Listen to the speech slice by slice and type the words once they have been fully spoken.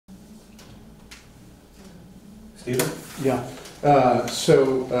Stephen? Yeah.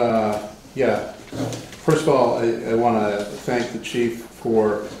 Yeah. First of all, I want to thank the chief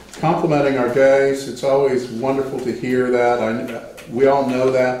for complimenting our guys. It's always wonderful to hear that. We all know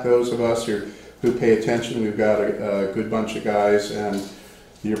that, those of us who pay attention. We've got a good bunch of guys, and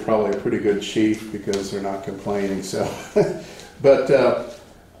you're probably a pretty good chief because they're not complaining. So, but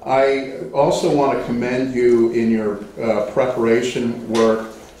I also want to commend you in your preparation work,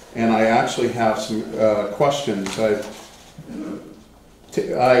 and I actually have some questions. I've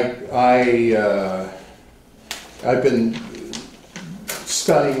been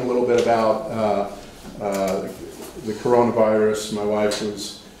studying a little bit about the coronavirus. My wife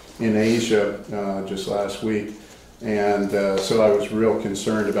was in Asia just last week, and so I was real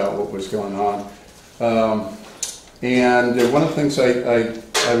concerned about what was going on. And one of the things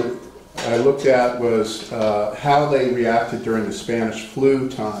I looked at was how they reacted during the Spanish flu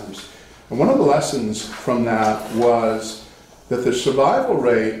times. And one of the lessons from that was that the survival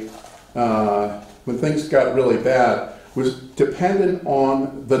rate, when things got really bad, was dependent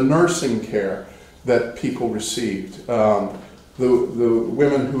on the nursing care that people received. The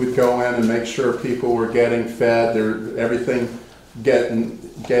women who would go in and make sure people were getting fed, everything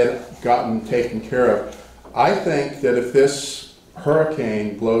gotten taken care of. I think that if this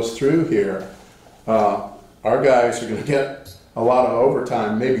hurricane blows through here, our guys are going to get a lot of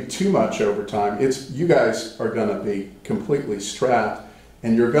overtime, maybe too much overtime. You guys are going to be completely strapped,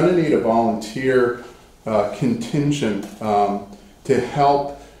 and you're going to need a volunteer contingent to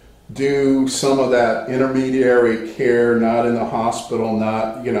help do some of that intermediary care, not in the hospital,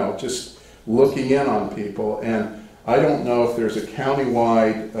 not, just looking in on people. And I don't know if there's a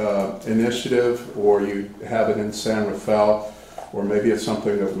county-wide initiative, or you have it in San Rafael, or maybe it's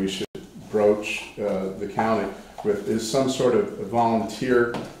something that we should broach the county with, is some sort of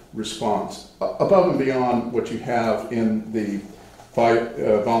volunteer response above and beyond what you have in the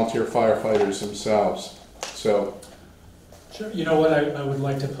volunteer firefighters themselves. So, sure. You know what? I would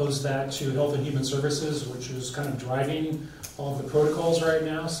like to pose that to Health and Human Services, which is kind of driving all of the protocols right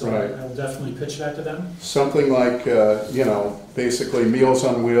now. So right. I will definitely pitch that to them. Something like basically Meals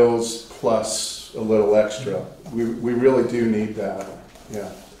on Wheels plus a little extra. We really do need that. Yeah.